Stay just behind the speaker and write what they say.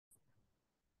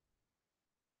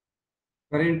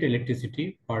Current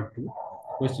electricity, part 2.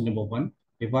 Question number 1.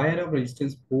 A wire of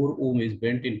resistance 4 ohm is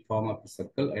bent in form of a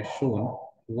circle as shown.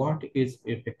 What is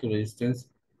effective resistance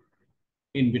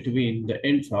in between the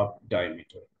ends of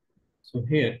diameter? So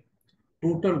here,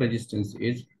 total resistance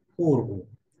is 4 ohm.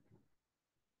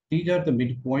 These are the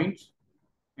midpoints,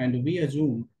 and we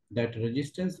assume that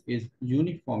resistance is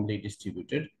uniformly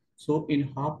distributed. So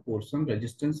in half portion,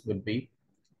 resistance will be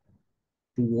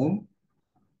 2 ohm,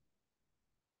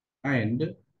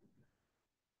 and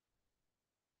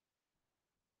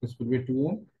this will be 2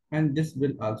 ohm, and this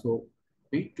will also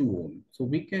be 2 ohm. So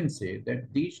we can say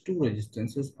that these two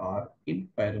resistances are in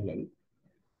parallel.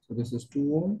 So this is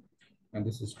 2 ohm and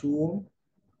this is 2 ohm,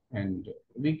 and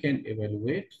we can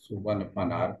evaluate. So 1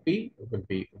 upon Rp will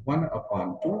be 1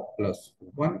 upon 2 plus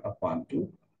 1 upon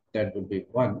 2. That will be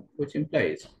 1, which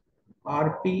implies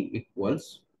Rp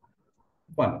equals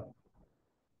 1.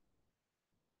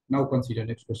 Now consider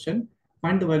next question.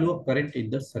 Find the value of current in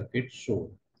the circuit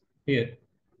shown. Here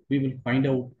we will find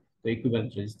out the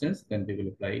equivalent resistance, then we will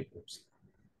apply. Oops.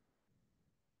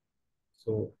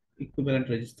 So equivalent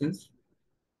resistance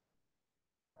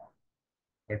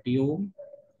 30 ohm,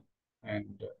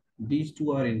 and these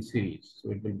two are in series,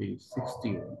 so it will be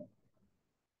 60 ohm.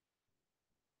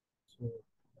 So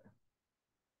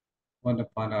 1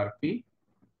 upon Rp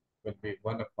will be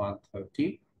 1 upon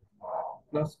 30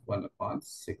 plus 1 upon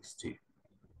 60.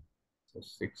 So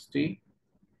 60,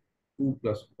 2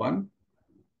 plus 1,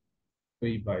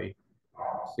 3 by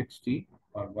 60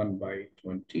 or 1 by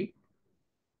 20,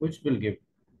 which will give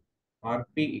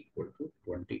Rp equal to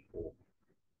 20 ohm.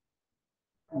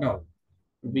 Now,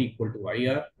 V equal to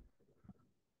IR.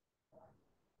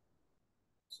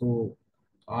 So,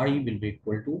 I will be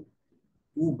equal to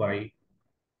 2 by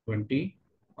 20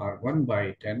 or 1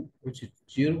 by 10, which is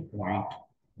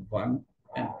 0.1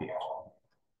 ampere.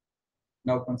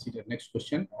 Now consider next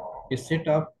question. A set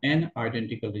of n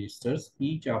identical resistors,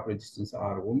 each of resistance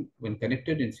R ohm, when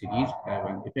connected in series have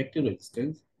an effective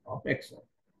resistance of X ohm.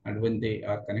 And when they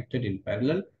are connected in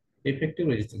parallel, effective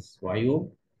resistance is Y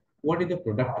ohm. What is the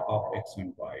product of X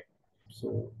and Y?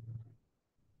 So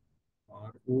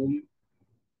R ohm,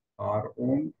 R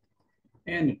ohm,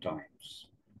 n times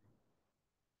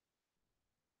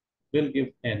will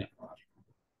give NR,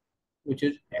 which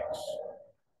is X.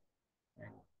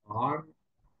 And R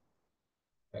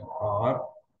and R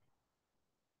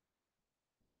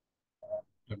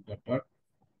dot dot dot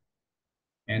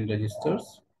n resistors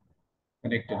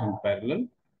connected in parallel.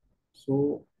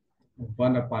 So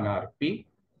 1 upon Rp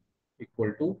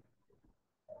equal to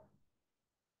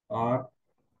R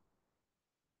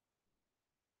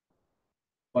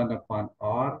 1 upon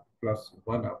R plus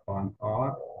 1 upon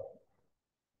R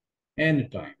n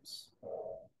times.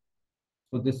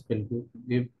 So this will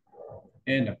give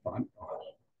n upon R.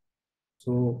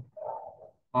 So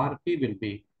Rp will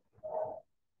be,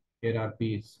 here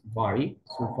Rp is Y.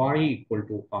 So Y equal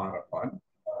to R upon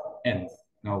n.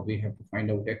 Now we have to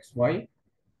find out Xy.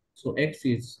 So X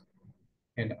is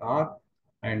n R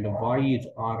and Y is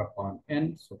R upon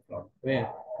n. So from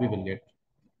where we will get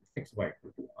Xy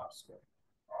equal to R square.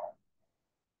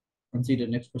 Consider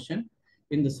next question.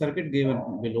 In the circuit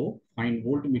given below, find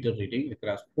voltmeter reading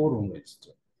across 4 ohm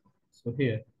resistor. So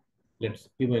here, let's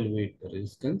evaluate the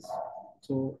resistance.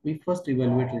 So we first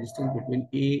evaluate resistance between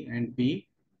A and B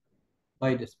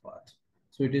by this path.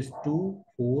 So it is 2,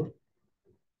 4,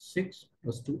 6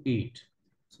 plus 2, 8.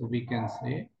 So we can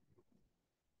say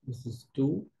this is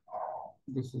 2,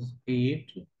 this is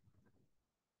 8,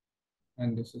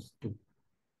 and this is 2.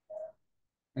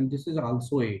 And this is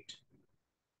also 8.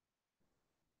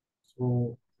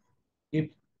 So if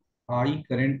I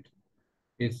current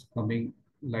is coming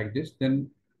like this, then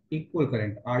equal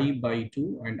current I by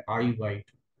 2 and I by 2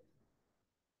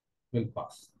 will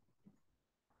pass.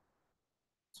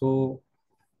 So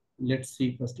let's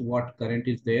see first what current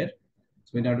is there.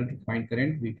 So in order to find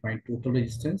current, we find total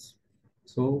resistance.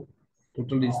 So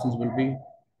total resistance will be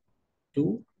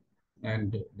 2,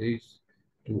 and this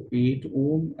to 8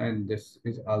 ohm, and this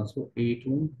is also 8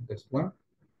 ohm, this one.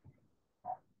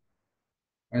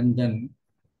 And then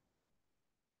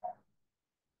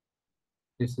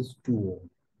this is 2 ohm.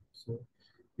 So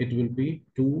it will be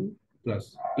 2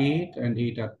 plus 8, and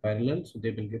 8 are parallel, so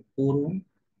they will get 4 ohm.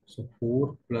 So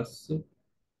 4 plus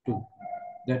 2,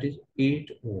 that is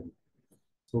 8 ohm.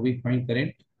 So we find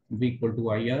current V equal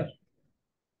to IR.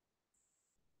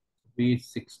 V is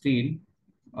 16,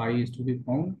 I is to be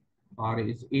found, R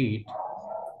is 8,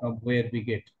 where we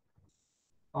get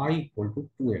I equal to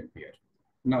 2 ampere.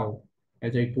 Now,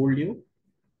 as I told you,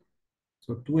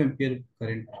 so 2 ampere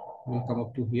current will come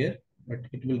up to here, but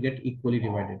it will get equally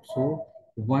divided. So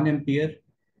 1 ampere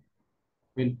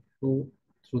will flow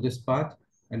through this path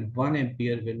and 1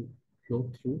 ampere will flow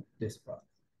through this path.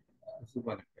 This is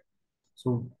 1 ampere.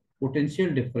 So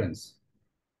potential difference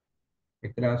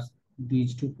across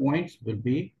these 2 points will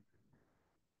be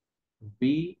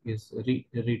V is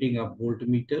reading a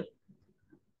voltmeter,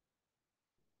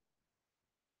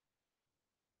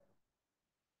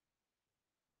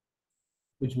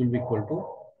 which will be equal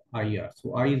to IR.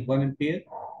 So I is 1 ampere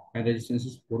and resistance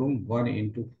is 4 ohm. 1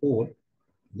 into 4,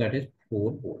 that is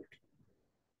 4 volt.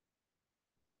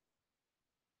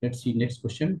 Let's see next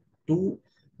question. Two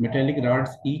metallic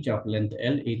rods, each of length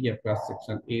L, area cross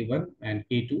section A1 and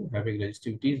A2, having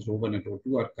resistivities ρ1 and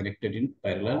ρ2, are connected in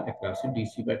parallel across a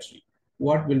DC battery.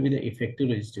 What will be the effective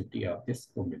resistivity of this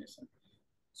combination?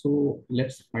 So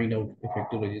let's find out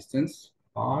effective resistance.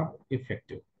 R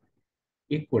effective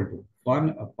equal to 1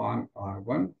 upon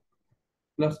R1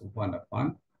 plus 1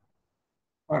 upon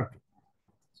R2.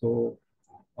 So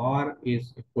R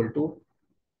is equal to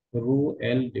rho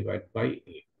L divided by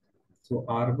A. So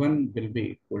R1 will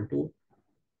be equal to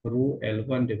rho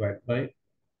L1 divided by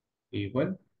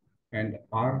A1 and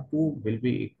R2 will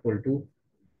be equal to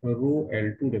rho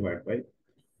L2 divided by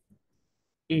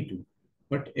A2.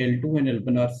 But L2 and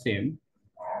L1 are same.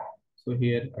 So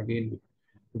here again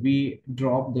we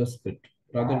drop the split.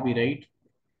 Rather we write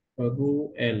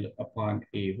rho L upon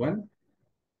A1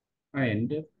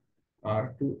 and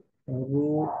R2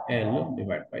 rho L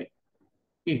divided by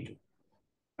A2.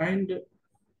 And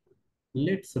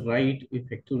let's write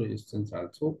effective resistance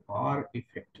also, R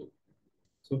effective.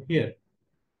 So here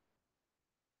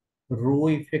rho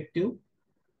effective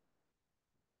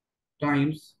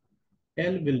times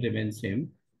L will remain same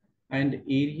and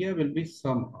area will be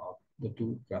sum of the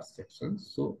two cross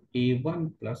sections. So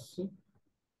A1 plus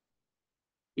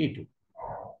A2.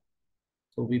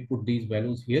 So we put these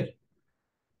values here.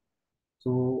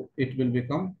 So it will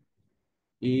become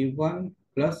A1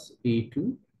 plus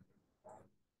A2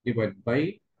 divided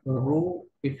by rho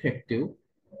effective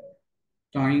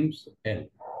times L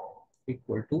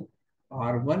equal to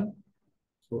R1.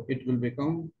 So it will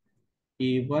become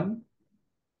A1,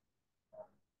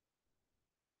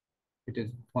 it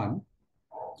is 1.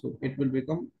 So it will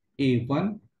become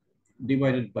A1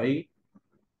 divided by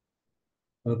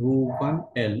rho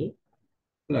 1L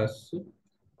plus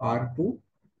R2.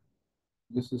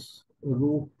 This is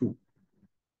rho 2.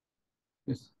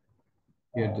 This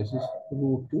here this is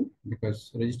rho 2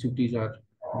 because resistivities are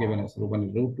given as rho 1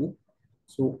 and rho 2.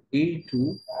 So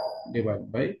A2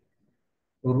 divided by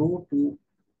rho 2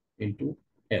 into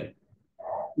L.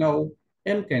 Now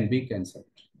L can be cancelled.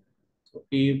 So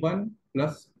A1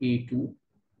 plus A2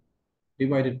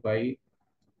 divided by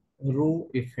rho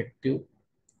effective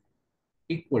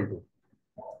equal to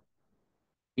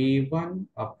A1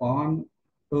 upon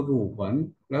rho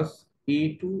 1 plus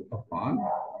A2 upon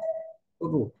rho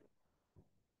 2.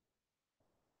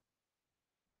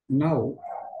 Now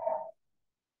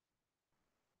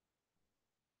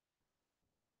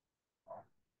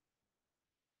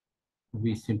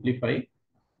we simplify.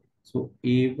 So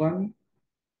A1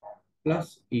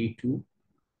 plus A2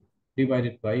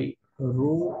 divided by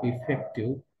rho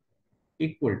effective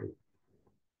equal to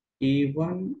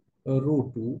A1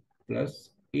 rho 2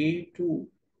 plus A2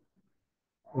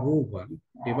 rho 1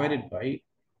 divided by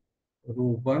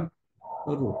rho 1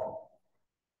 rho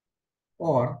 2.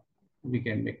 Or we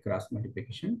can make cross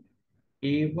multiplication.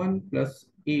 A1 plus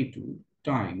A2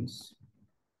 times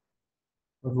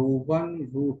rho 1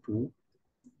 rho 2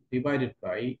 divided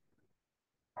by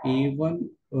A1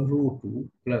 rho 2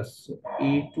 plus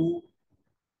A2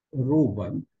 rho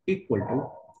 1 equal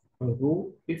to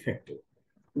rho effective,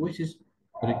 which is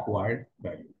required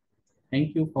value.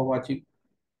 Thank you for watching.